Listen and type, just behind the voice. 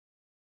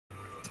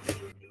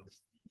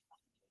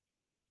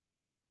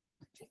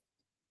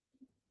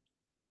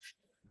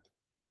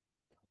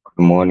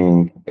Good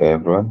morning,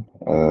 everyone.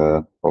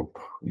 Hope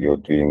you're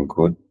doing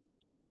good.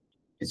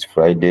 It's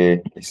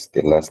Friday. It's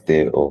the last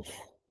day of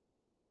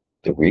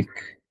the week.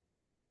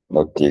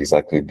 Not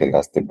exactly the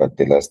last day, but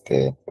the last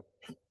day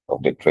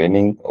of the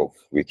training of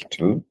week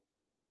 2.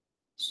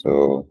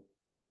 So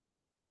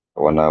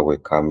I wanna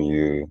welcome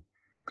you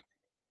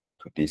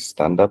to this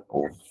stand-up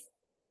of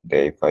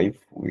day 5,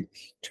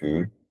 week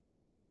 2.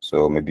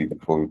 So maybe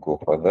before we go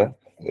further,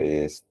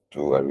 let's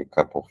do a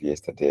recap of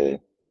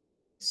yesterday,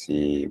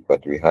 see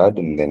what we had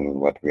and then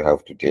what we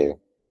have today.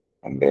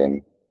 And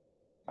then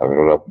I will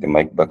roll up the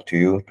mic back to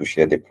you to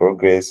share the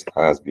progress.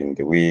 How has been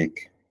the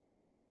week?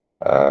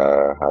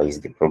 How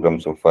is the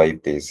program so far?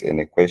 If there's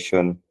any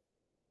question,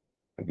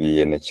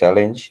 maybe any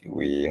challenge,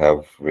 we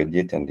have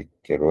Reddit and the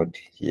Kerod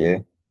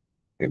here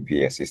will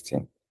be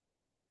assisting.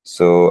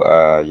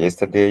 So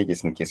yesterday,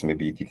 just in case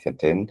maybe you didn't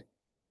attend,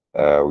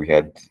 we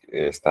had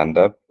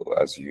stand-up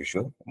as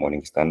usual,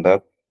 morning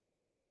stand-up.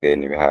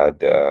 Then we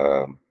had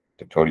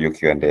tutorial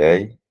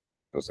Q&A. It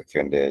was a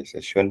Q&A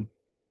session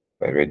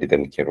by Reddit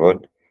and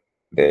Kerod.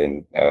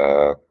 Then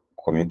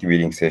community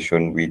building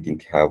session, we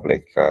didn't have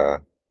like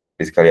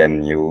basically a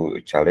new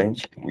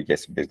challenge. We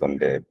just based on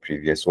the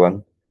previous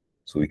one,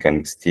 so we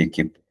can still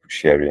keep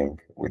sharing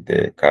with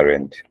the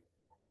current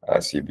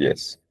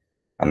CBS,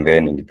 and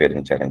then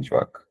independent challenge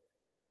work.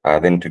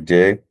 Then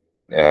today,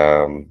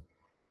 9th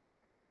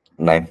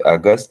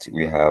August,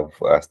 we have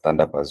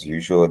stand up as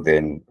usual.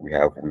 Then we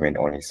have women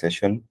only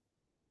session,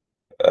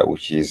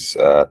 which is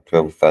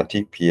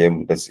 12:30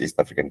 p.m. That's East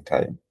African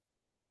time.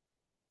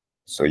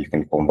 So you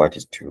can convert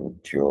it to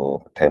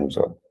your time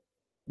zone.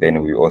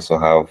 Then we also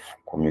have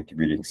community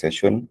building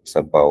session. It's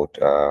about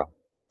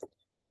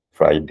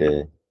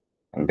Friday,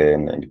 and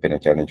then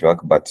independent challenge work.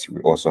 But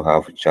we also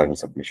have challenge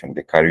submission.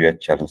 The career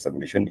challenge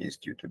submission is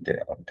due today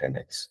on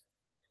 10x.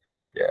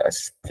 Yeah, I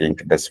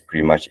think that's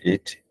pretty much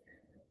it.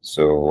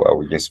 So I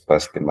will just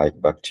pass the mic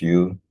back to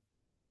you.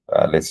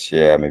 Let's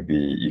share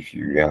maybe if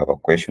you have a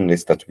question.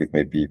 Let's start with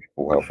maybe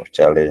people who have a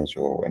challenge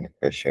or any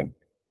question.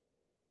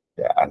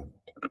 Yeah, and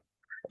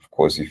of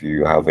course, if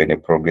you have any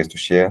progress to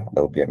share,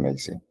 that would be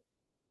amazing.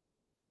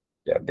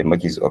 Yeah, the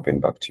mic is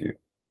open back to you.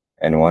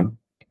 Anyone?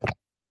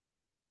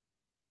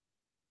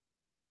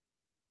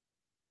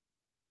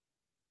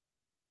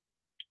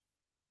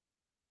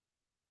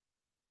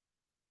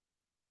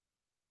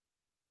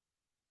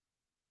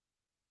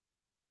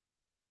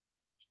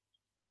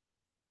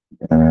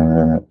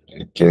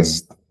 In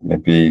case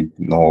maybe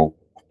no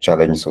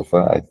challenge so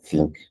far, I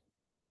think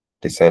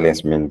the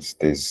silence means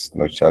there's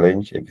no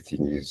challenge.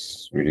 Everything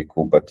is really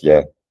cool. But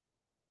yeah,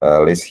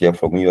 let's hear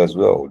from you as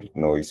well. You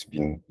know, it's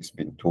been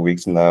 2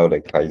 weeks now.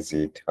 Like, how is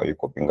it? How are you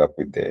coping up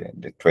with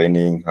the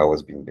training? How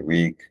has been the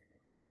week?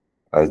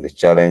 How's the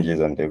challenges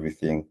and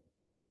everything?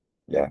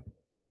 Yeah,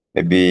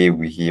 maybe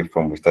we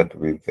start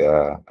with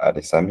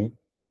Adesami.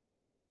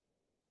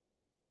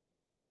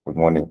 Good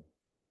morning,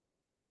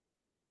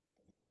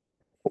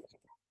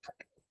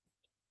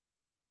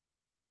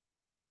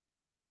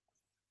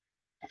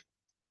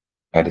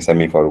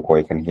 Adesami Faruko.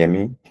 You can hear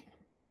me?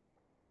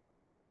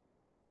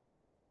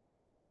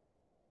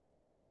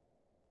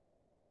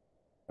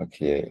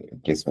 Okay, I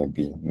guess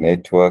maybe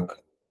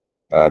network.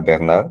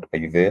 Bernard, are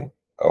you there?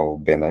 Or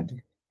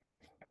Bernard?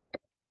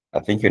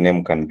 I think your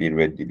name can be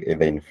read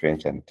either in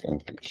French and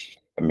English.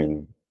 I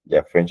mean,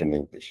 yeah, French and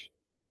English.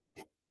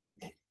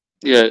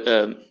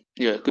 Yeah,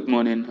 yeah. Good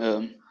morning.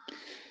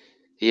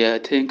 Yeah, I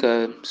think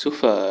so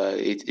far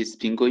it's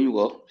been going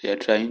well. We are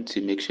trying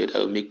to make sure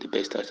that we make the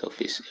best out of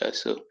it. Yeah,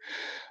 so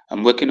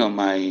I'm working on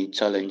my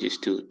challenges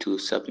to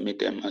submit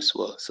them as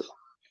well. So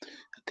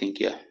I think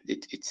yeah,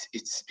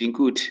 it's been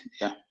good.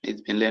 Yeah,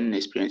 it's been learning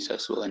experience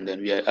as well, and then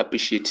we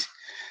appreciate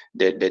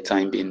the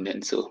time being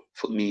then. So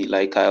for me,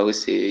 like I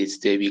always say, it's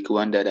the week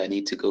one that I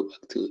need to go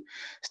back to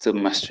still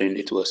mastering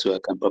it well, so I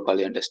can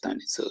properly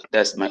understand it. So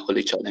that's my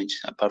only challenge.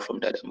 Apart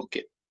from that, I'm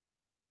okay.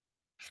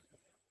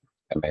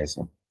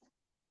 Amazing.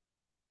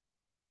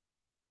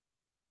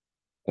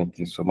 Thank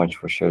you so much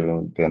for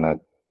sharing, Bernard.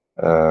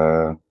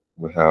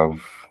 We have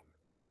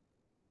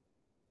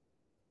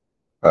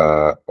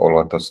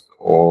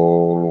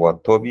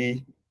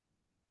Olwatobi.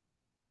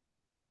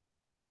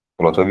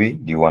 Olwatobi,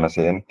 do you want to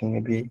say anything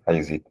maybe? How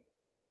is it?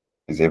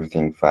 Is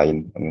everything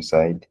fine on your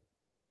side?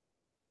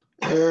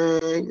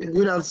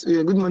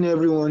 Good morning,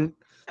 everyone.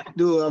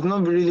 Though I've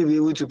not really been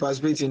able to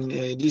participate in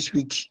this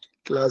week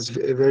class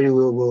very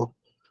well, but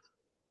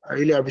I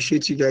really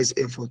appreciate you guys'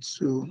 efforts.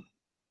 So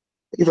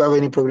if I have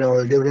any problem,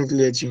 I'll definitely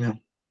let you know.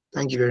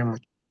 Thank you very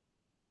much.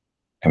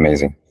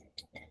 Amazing.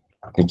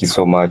 Thank you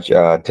so much.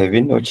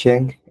 Tevin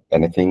Ochieng,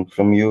 anything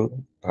from you?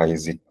 How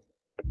is it?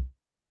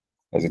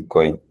 How's it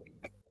going?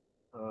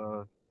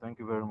 Thank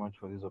you very much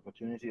for this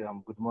opportunity.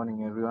 Good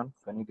morning, everyone.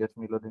 Can you get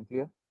me loud and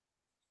clear?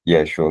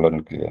 Yeah, sure, loud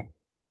and clear.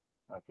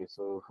 Okay,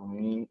 so for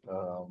me,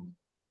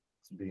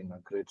 it's been a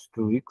great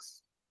 2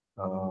 weeks.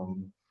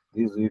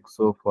 This week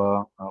so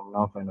far, I'm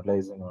now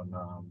finalizing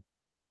on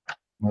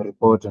my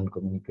report and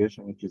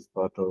communication, which is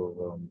part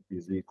of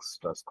this week's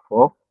task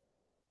 4.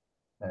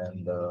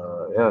 And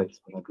yeah, it's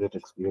been a great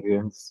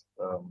experience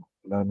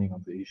learning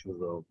on the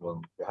issues of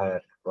the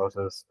hierarchy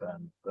process,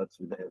 and that's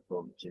with the help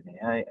of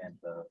GenAI. And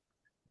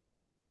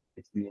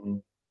it's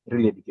been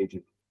really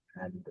educative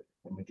and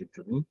informative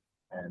to me.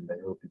 And I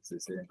hope it's the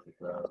same with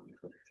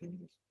the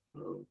changes.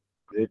 So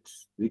great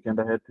weekend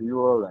ahead to you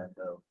all, and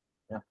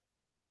yeah.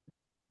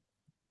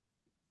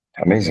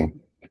 Amazing.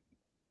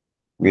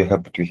 We're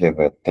happy to hear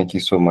that. Thank you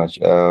so much.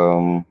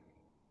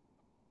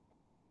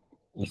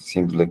 It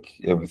seems like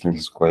everything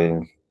is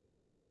going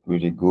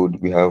really good.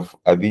 We have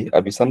Abby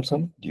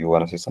Samson. Do you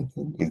want to say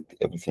something? Is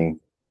everything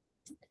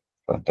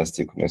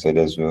fantastic on your side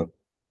as well?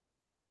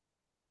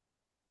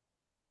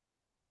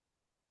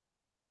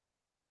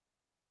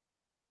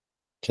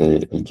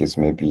 Okay, I guess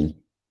maybe.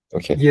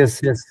 Okay,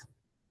 Yes, yes.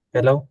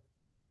 Hello.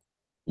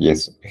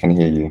 yes, I can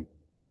hear you.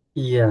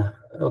 Yeah.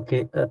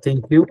 Okay.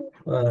 Thank you.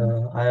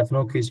 I have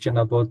no question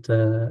about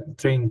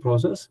training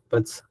process,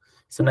 but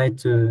it's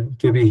nice to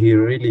be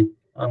here. Really,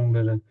 I'm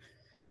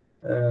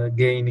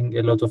gaining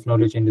a lot of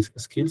knowledge and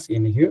skills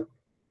in here.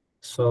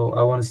 So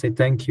I want to say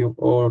thank you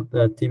all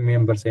the team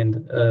members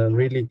and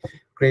really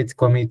great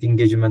community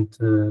engagement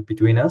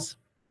between us.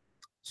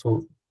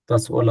 So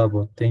that's all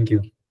about. Thank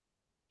you.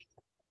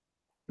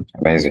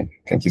 Amazing.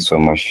 Thank you so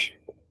much,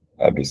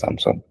 Abby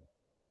Samson.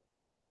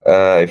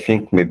 I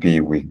think maybe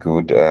we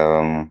could,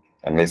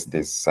 unless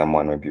there's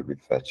someone maybe with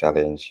a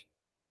challenge.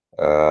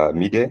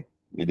 Mide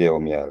or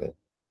Miale.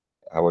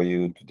 How are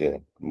you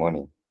today? Good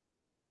morning.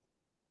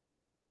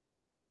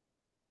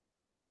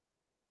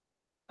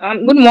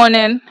 Good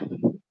morning.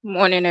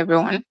 Morning,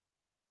 everyone.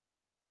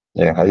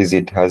 Yeah, how is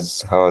it? How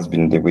has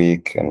been the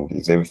week? And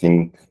is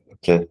everything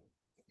okay?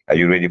 Are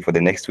you ready for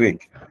the next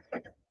week?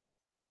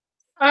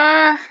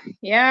 Uh,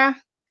 yeah,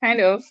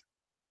 kind of.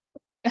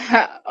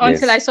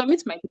 Until I Yes.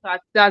 submit my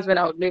task, that's when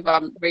I'll know if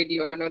I'm ready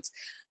or not.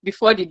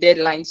 Before the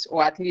deadlines,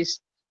 or at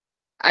least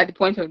at the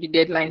point of the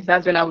deadlines,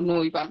 that's when I'll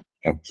know if I'm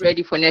Okay.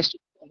 ready for next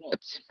week or not.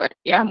 But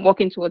yeah, I'm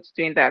working towards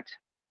doing that.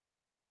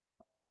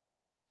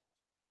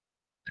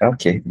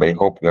 Okay, but I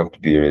hope you have to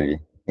be ready.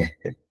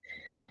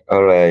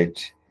 All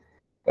right.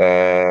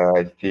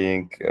 I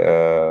think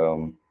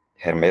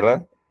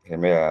Hermela,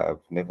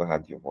 I've never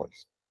heard your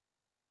voice.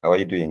 How are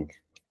you doing?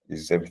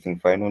 Is everything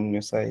fine on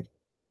your side?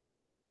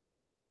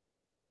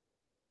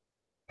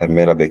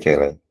 Hermela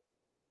Bekele.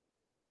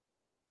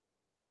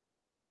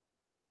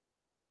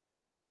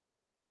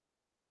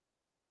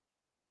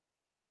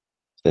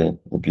 Okay,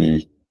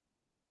 maybe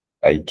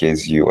I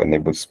guess you're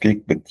unable to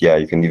speak, but yeah,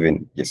 you can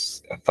even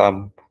just a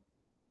thumb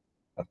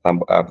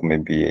up,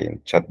 maybe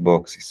in chat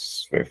box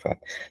is very fun.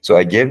 So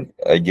I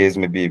guess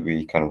maybe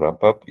we can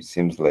wrap up. It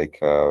seems like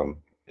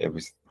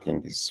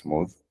everything is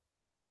smooth.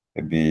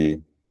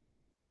 Maybe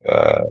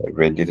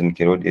Red didn't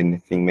get out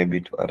anything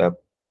maybe to add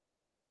up.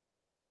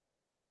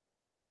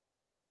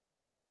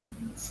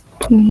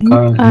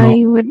 No,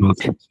 I would no.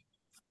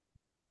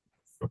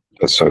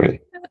 Oh,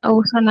 sorry.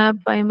 also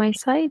not by my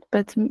side,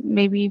 but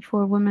maybe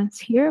for women's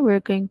here, we're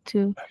going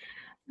to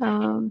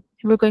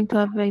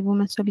have a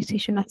women's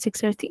solicitation at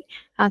 6:30,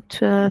 at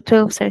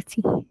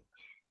 12:30,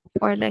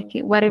 or like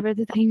whatever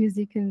the time is.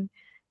 You can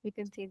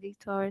take it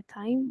to our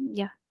time.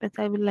 Yeah, but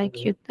I would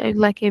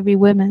like every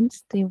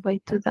women's to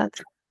invite to that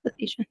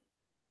solicitation.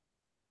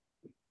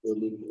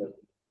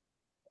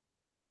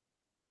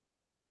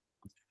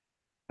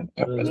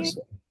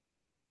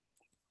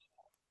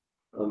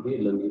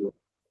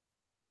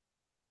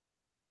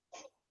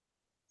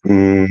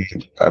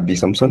 Mm, Abby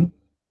Samson.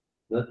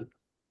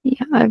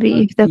 Yeah,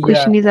 if the Yeah.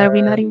 question is, are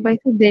we not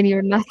invited? Then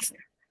you're not.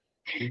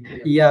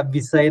 Yeah.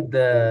 Beside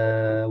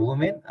the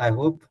women, I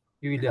hope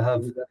you will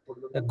have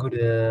a good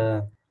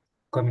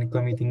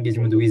community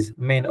engagement with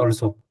men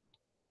also.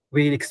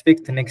 We'll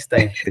expect next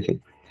time.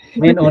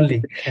 Men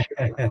only.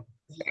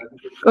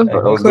 Of I I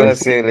hope was so. gonna course,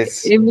 say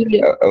let's.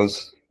 Emilia.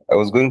 I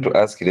was going to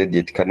ask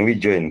Reddit, can we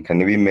join? Can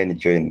we men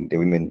join the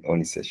women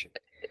only session?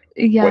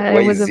 Yeah, Why, I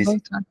why was is it?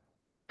 about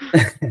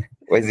to.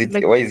 Why is it?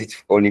 Like, Why is it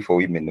only for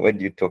women? Why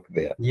do you talk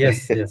there?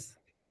 Yes, yes.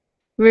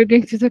 we're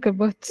going to talk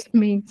about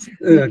mates.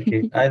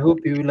 Okay. I hope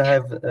you will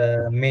have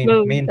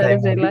No, main that time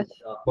is a only lot.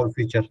 for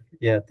future.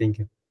 Yeah, thank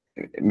you.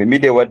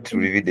 Mide want to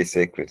reveal the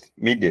secret.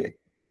 Mide,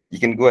 you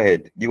can go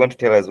ahead. Do you want to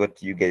tell us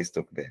what you guys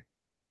talk there?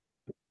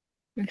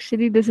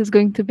 Actually, this is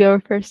going to be our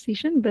first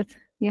session, but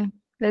yeah,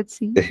 let's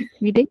see.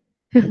 We did.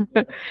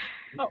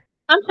 Oh,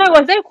 I'm sorry,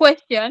 was there a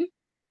question?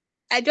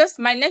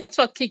 My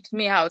network kicked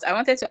me out. I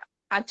wanted to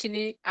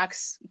actually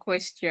ask a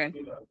question,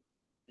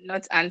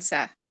 not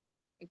answer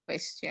a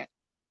question.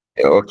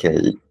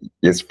 Okay.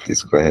 Yes,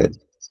 please go ahead.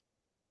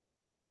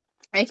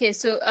 Okay,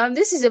 so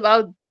this is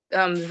about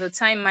the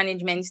time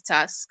management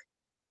task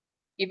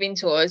given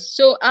to us.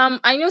 So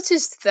I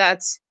noticed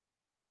that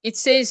it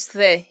says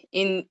there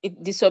in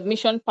the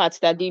submission part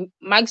that the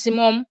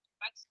maximum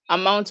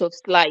amount of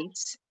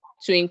slides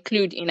to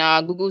include in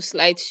our Google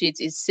slide sheet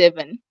is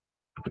 7.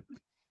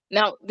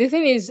 Now the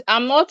thing is,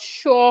 I'm not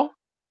sure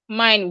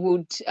mine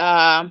would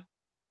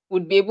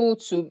be able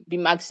to be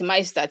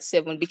maximized at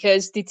 7,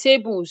 because the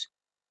tables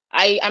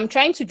I'm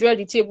trying to draw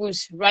the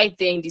tables right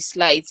there in the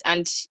slides,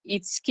 and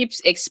it keeps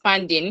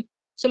expanding.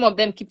 Some of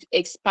them keep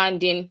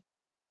expanding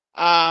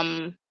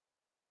above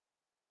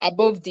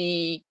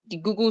the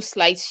Google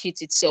Slides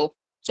sheet itself.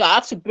 So I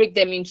have to break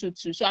them into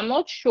two. So I'm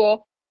not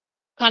sure.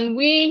 Can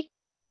we,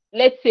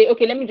 let's say,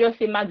 okay, let me just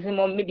say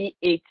maximum maybe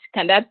 8.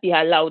 Can that be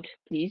allowed,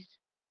 please?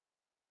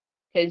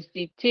 Because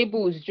the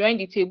tables, drawing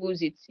the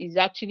tables, is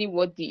actually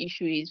what the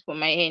issue is for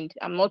my end.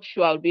 I'm not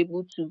sure I'll be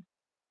able to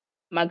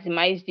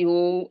maximize the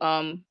whole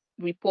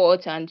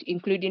report and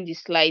including the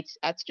slides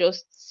at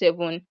just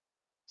 7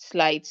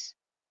 slides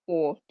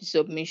for the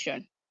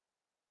submission.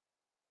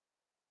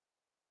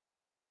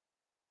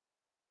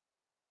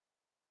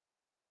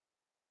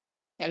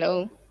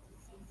 Hello?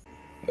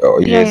 Oh,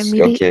 Yeah, yes.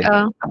 Miri, Okay.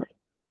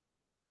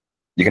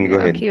 You can go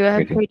ahead. okay, I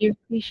have Miri. heard your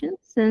question.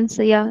 Since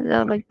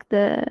like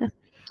the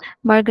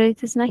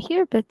Margaret is not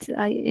here, but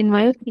in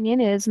my opinion,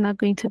 it is not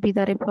going to be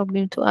that a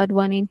problem to add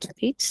one into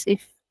each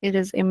if it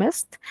is a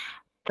must.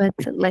 But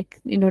like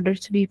in order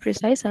to be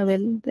precise, I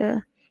will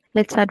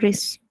let's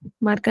address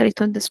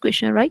Margaret on this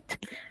question, right?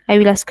 I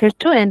will ask her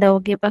too, and I will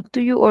get back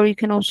to you, or you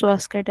can also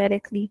ask her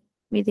directly,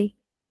 Miri.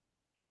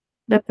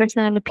 The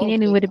personal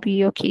opinion, it Okay. would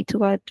be okay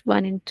to add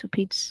one into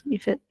each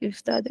if the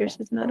others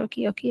is not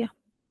okay. Okay, yeah.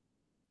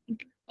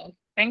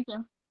 Thank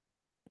you.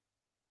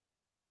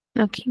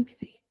 Okay,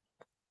 Miri.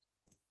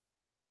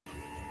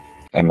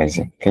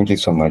 Amazing. Thank you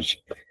so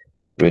much.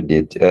 Read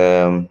it.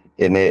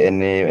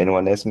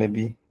 Anyone else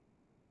maybe?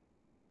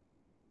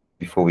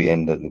 Before we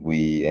end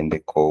the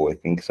call, I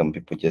think some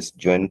people just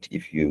joined.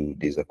 If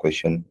there's a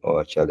question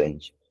or a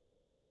challenge,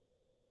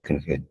 you can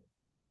head.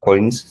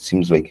 Collins,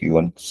 seems like you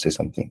want to say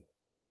something.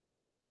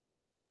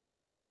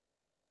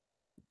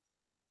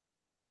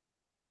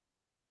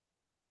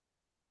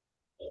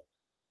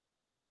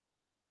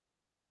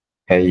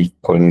 Hey,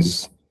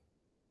 Collins.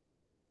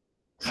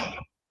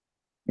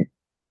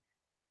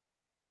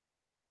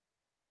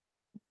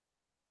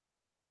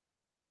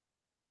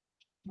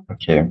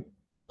 Okay.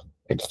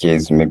 In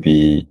case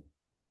maybe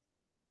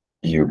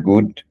you're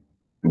good,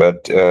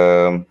 but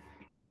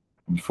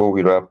before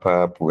we wrap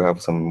up, we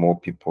have some more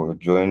people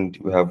joined.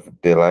 We have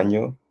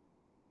Delano.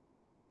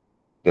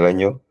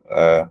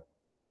 How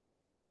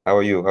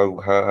are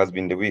you? How has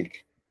been the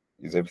week?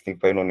 Is everything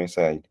fine on your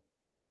side?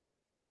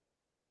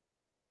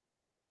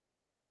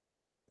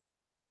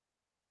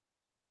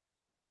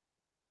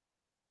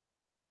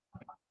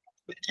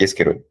 Yes,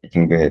 Carol, you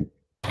can go ahead.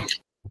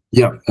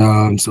 Yeah,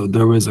 so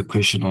there was a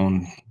question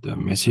on the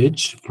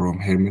message from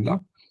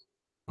Hermila.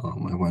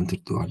 I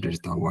wanted to address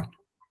that one.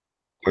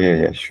 Oh,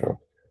 yeah, sure.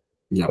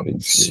 Yeah,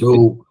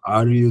 so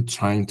are you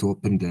trying to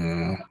open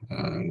the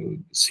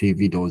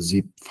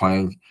CV.zip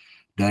file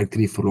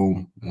directly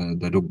from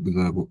the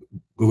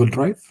Google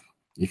Drive?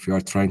 If you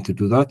are trying to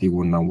do that, it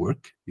will not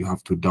work. You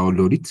have to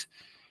download it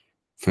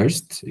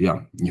first.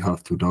 Yeah, you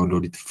have to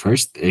download it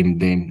first and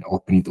then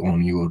open it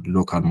on your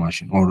local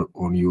machine or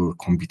on your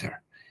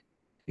computer.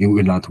 It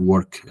will not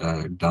work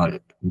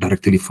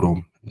directly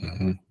from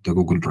the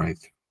Google Drive.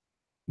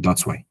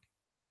 That's why.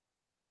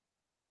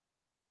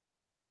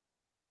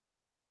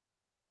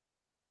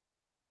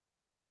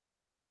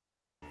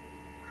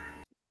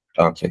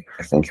 Okay,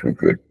 I think we're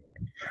good.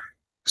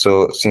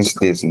 So since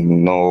there's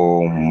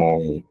no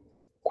more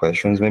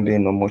questions, maybe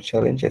no more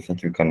challenge, I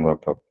think you can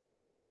wrap up.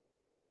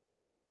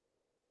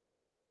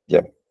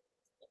 Yeah.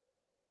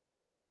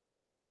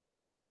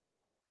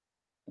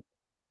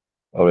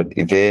 All right.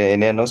 Is there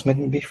any announcement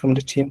maybe from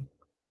the team?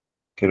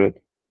 Good.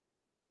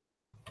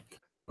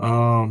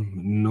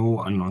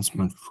 No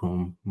announcement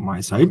from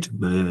my side,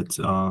 but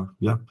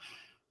yeah,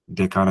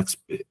 they can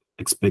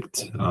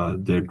expect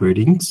their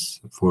gradings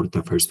for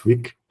the first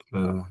week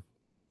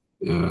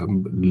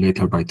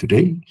later by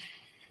today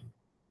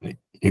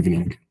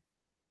evening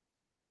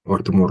or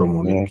tomorrow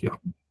morning. Yeah.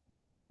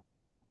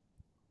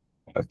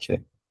 Okay.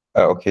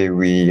 Okay,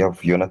 we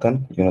have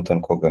Jonathan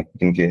Koga. You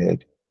can go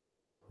ahead.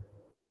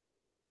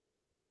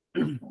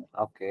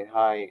 Okay,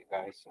 hi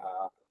guys.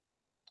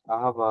 I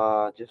have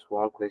just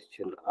one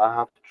question. I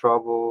have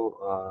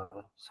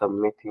trouble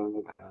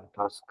submitting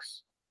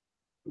tasks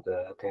to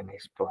the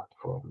 10x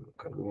platform.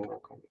 Can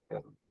you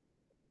help?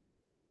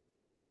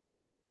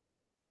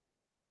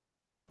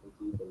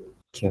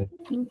 Okay.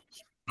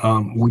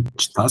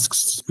 Which tasks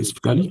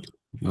specifically,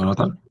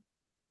 Jonathan?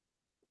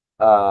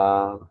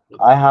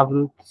 I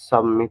haven't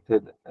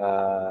submitted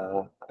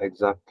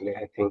exactly.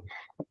 I think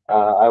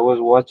I was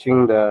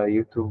watching the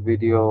YouTube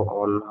video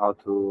on how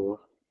to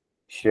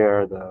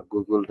share the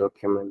Google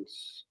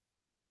documents,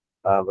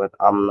 but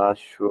I'm not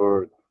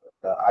sure.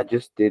 I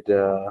just did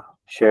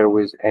share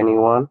with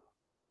anyone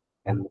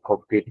and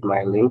copied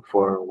my link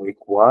for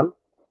week 1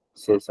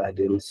 since I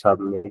didn't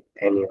submit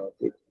any of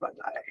it, but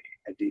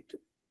I did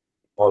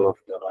all of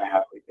them. I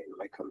have it in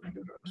my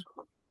computer,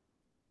 so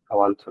I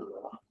want to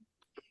know.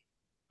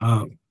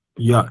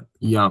 Yeah.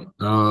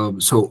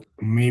 So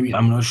maybe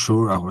I'm not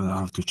sure. I will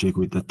have to check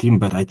with the team,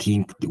 but I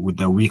think with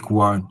the week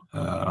 1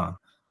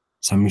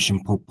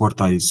 submission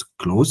portal is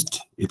closed.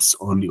 It's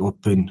only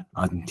open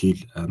until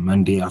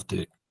Monday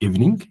after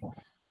evening.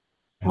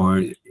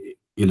 or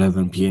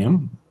 11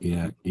 p.m.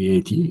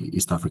 EAT,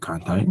 East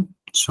African time.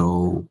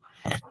 So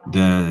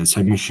the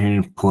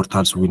submission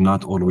portals will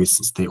not always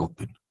stay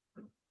open.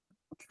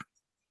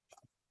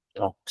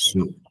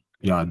 So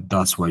yeah,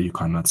 that's why you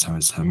cannot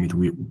submit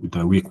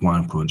the week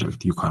 1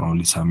 project. You can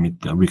only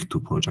submit the week 2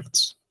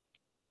 projects.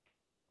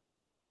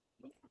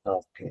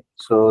 Okay,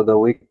 so the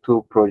week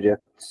 2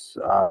 projects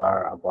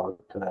are about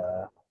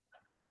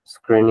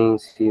screening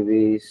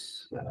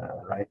CVs,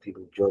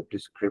 writing job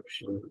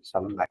description,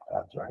 something like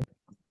that, right?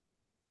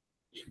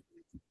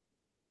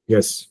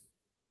 Yes.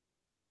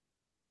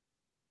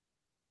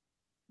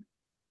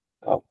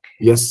 Okay.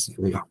 Yes.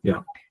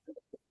 Yeah.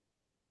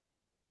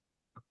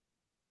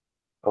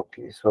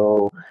 Okay,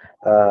 so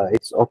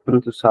it's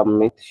open to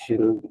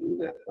submission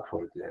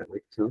for the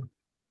week 2.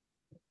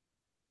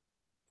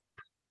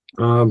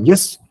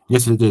 Yes,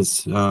 it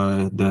is.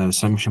 The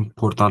submission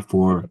portal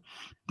for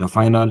the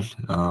final,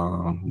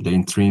 the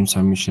interim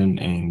submission,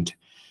 and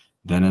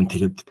the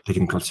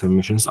non-technical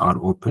submissions are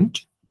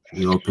opened.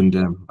 We opened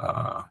them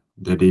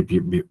the day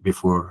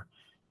before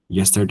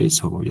yesterday,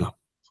 so yeah,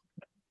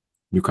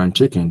 you can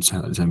check and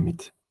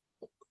submit.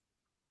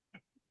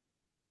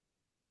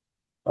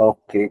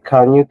 Okay,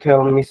 can you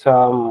tell me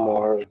some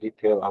more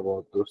detail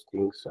about those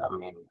things? I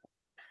mean,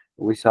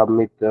 we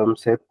submit them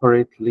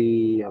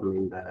separately. I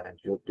mean, the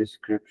job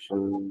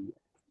description,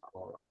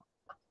 or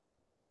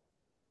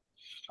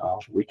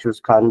we choose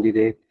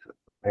candidate,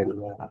 and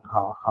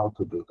how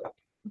to do that.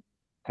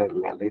 Tell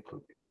me a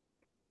little bit.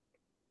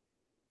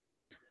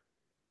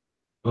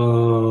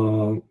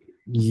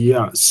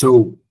 Yeah.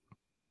 So,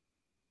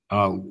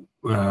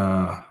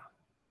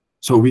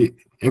 we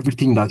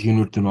everything that you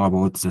need to know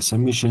about the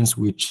submissions,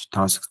 which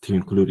tasks to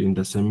include in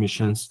the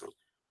submissions.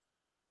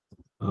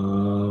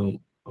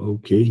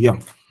 Okay. Yeah.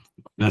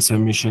 The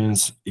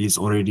submissions is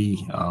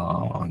already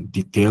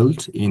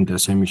detailed in the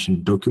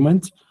submission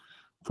document.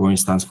 For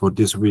instance, for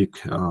this week,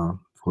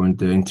 for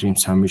the interim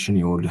submission,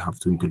 you only have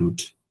to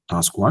include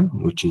task 1,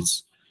 which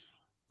is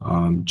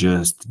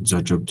just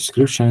the job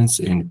descriptions,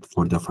 and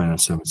for the final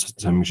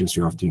submissions,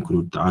 you have to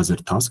include the other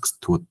tasks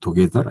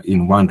together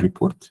in one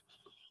report.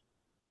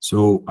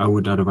 So I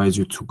would advise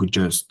you to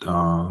just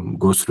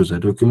go through the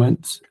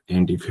document,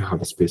 and if you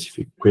have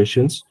specific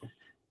questions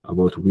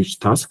about which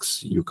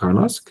tasks, you can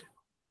ask.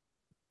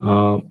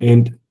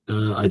 And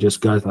I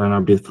just got an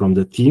update from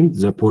the team.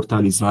 The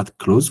portal is not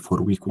closed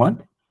for week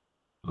 1,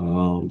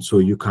 so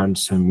you can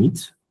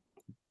submit.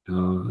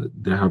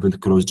 They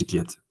haven't closed it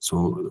yet.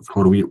 So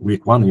for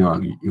week 1,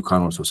 you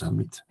can also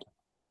submit.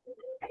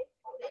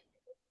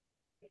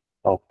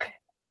 Okay.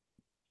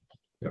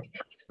 Yeah.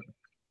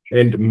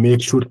 And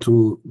make sure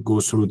to go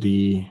through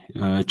the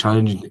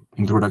challenge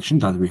introduction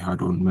that we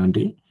had on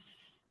Monday.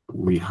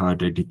 We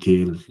had a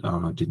detailed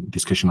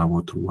discussion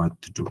about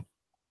what to do,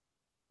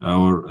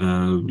 or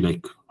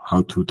like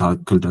how to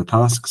tackle the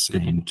tasks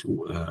and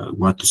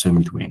what to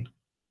submit when.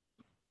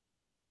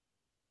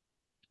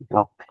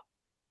 Okay.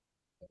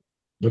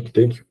 Okay,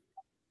 thank you.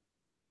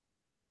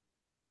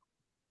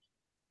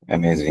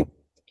 Amazing.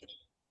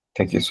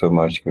 Thank you so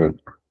much.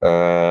 Good.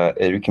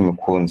 Eric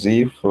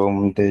Mkunzi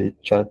from the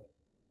chat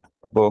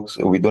box.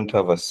 We don't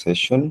have a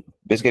session.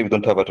 Basically, we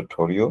don't have a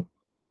tutorial.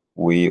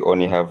 We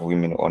only have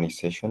women only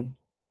session,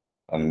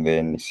 and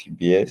then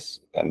CBS,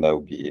 and that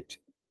will be it.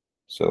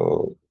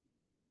 So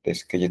the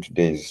schedule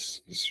today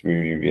is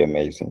really, really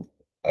amazing.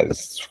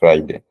 It's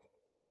Friday.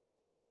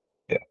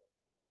 Yeah.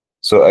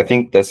 So I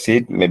think that's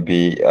it.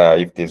 Maybe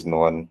if there's no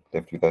one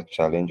left with a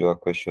challenge or a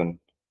question,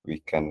 we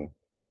can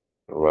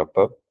wrap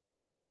up.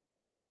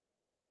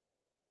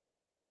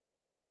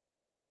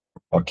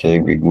 Okay,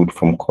 we're good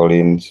from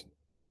Collins.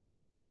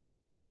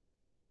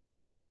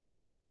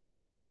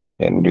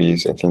 And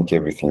Luis, I think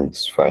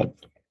everything's fine.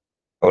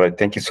 All right,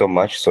 thank you so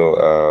much.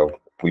 So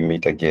we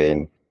meet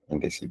again in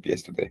the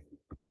CBS today.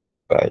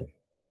 Bye.